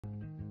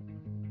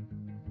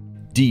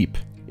Deep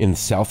in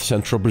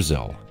south-central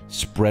Brazil,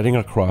 spreading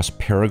across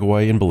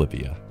Paraguay and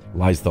Bolivia,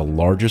 lies the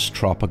largest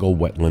tropical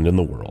wetland in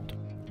the world,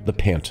 the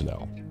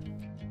Pantanal.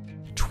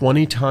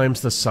 20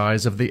 times the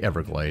size of the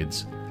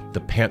Everglades,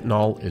 the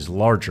Pantanal is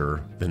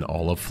larger than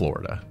all of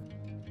Florida.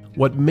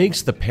 What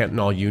makes the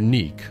Pantanal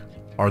unique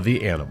are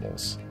the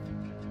animals.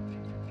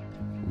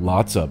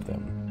 Lots of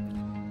them.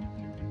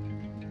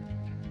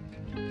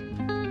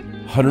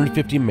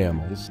 150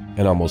 mammals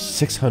and almost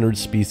 600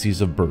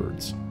 species of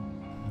birds.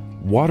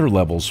 Water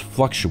levels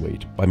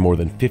fluctuate by more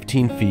than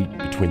 15 feet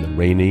between the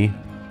rainy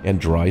and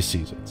dry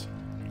seasons.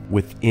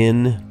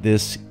 Within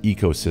this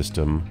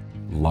ecosystem,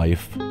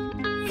 life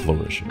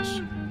flourishes.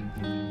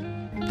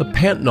 The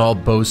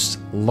Pantanal boasts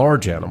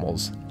large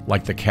animals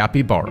like the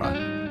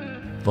capybara,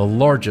 the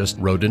largest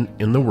rodent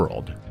in the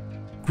world.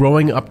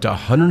 Growing up to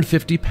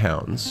 150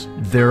 pounds,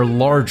 they're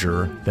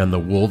larger than the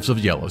wolves of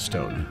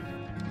Yellowstone.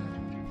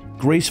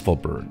 Graceful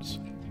birds,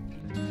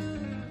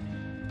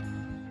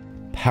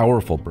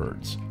 powerful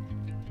birds,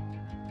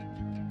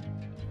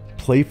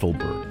 playful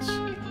birds.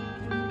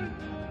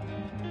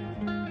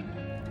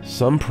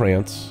 Some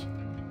prance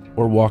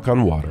or walk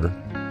on water,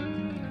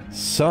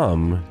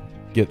 some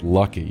get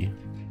lucky,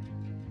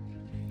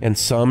 and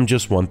some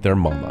just want their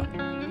mama.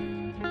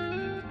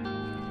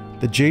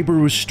 The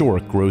Jaguars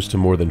stork grows to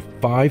more than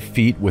 5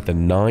 feet with a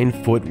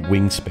 9-foot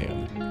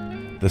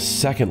wingspan, the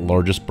second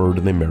largest bird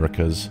in the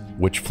Americas,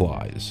 which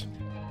flies.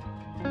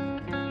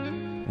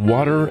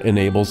 Water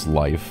enables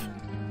life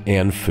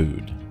and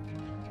food,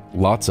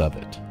 lots of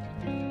it.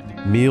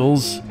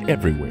 Meals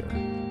everywhere,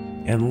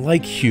 and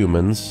like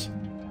humans,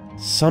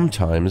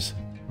 sometimes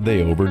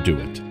they overdo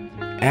it.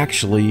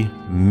 Actually,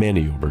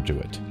 many overdo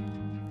it.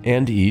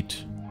 And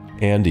eat,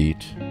 and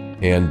eat,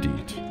 and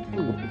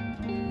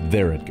eat.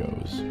 There it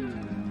goes.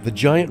 The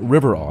giant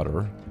river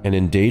otter, an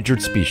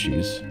endangered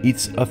species,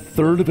 eats a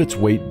third of its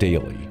weight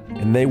daily,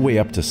 and they weigh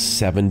up to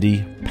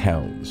 70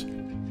 pounds.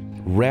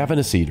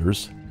 Ravenous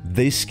eaters,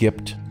 they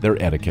skipped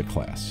their etiquette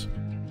class.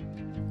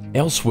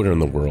 Elsewhere in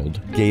the world,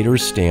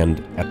 gators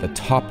stand at the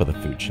top of the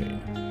food chain,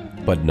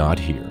 but not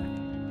here.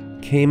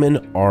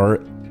 Caiman are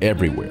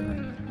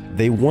everywhere.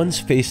 They once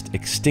faced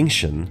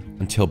extinction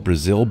until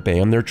Brazil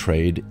banned their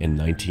trade in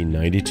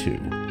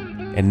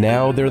 1992, and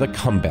now they're the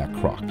comeback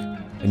croc,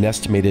 an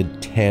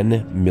estimated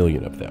 10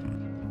 million of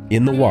them.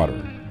 In the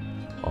water,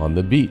 on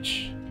the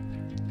beach,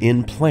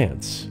 in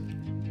plants,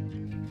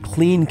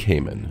 clean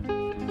caiman,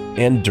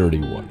 and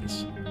dirty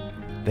ones.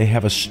 They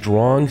have a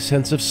strong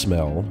sense of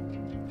smell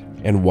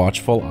and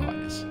watchful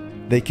eyes.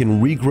 They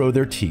can regrow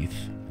their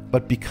teeth,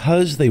 but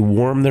because they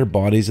warm their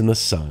bodies in the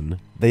sun,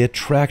 they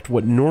attract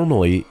what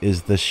normally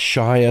is the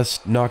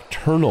shyest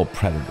nocturnal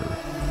predator,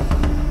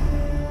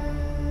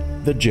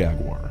 the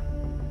jaguar.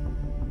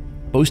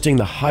 Boasting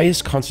the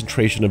highest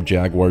concentration of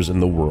jaguars in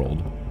the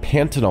world,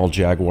 Pantanal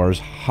jaguars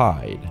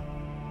hide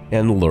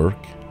and lurk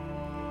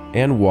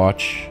and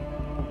watch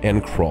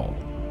and crawl.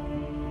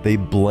 They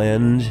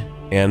blend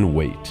and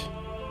wait,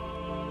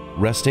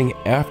 resting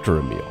after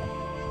a meal,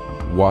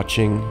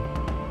 watching,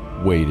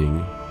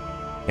 waiting,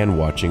 and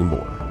watching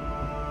more.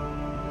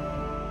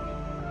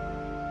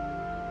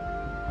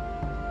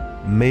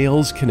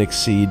 Males can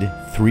exceed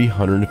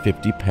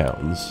 350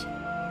 pounds.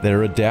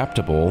 They're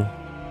adaptable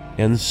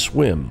and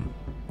swim.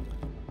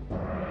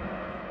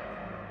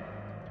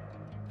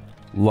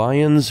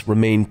 Lions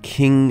remain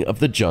king of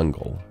the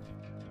jungle,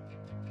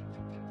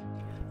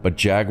 but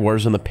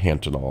jaguars in the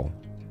Pantanal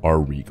are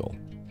regal.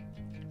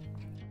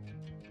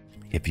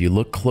 If you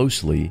look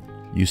closely,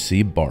 you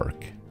see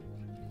bark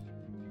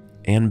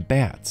and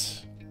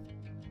bats.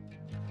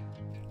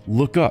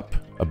 Look up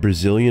a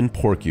Brazilian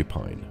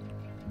porcupine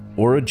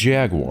or a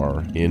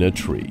jaguar in a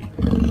tree.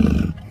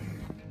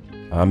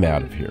 I'm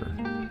out of here.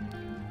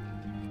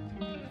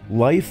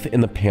 Life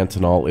in the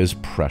Pantanal is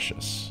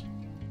precious.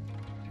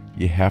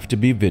 You have to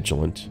be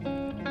vigilant,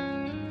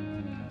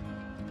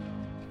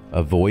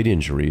 avoid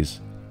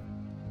injuries,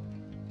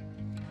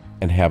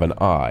 and have an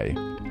eye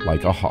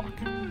like a hawk.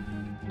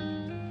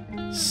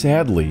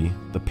 Sadly,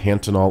 the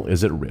Pantanal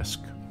is at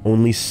risk.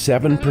 Only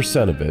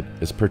 7% of it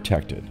is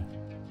protected,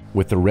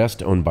 with the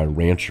rest owned by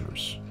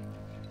ranchers.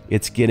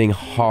 It's getting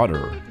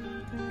hotter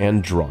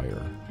and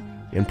drier,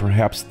 and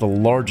perhaps the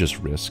largest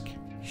risk,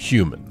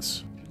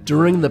 humans.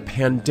 During the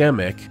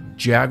pandemic,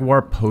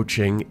 jaguar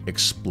poaching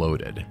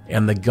exploded,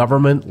 and the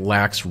government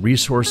lacks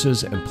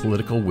resources and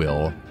political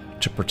will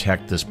to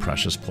protect this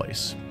precious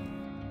place.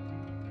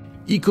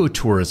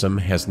 Ecotourism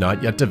has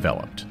not yet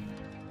developed,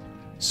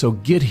 so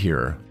get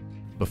here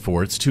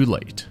before it's too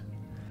late.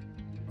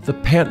 The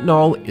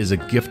Pantanal is a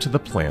gift to the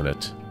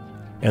planet,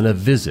 and a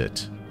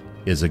visit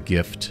is a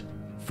gift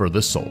for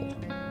the soul.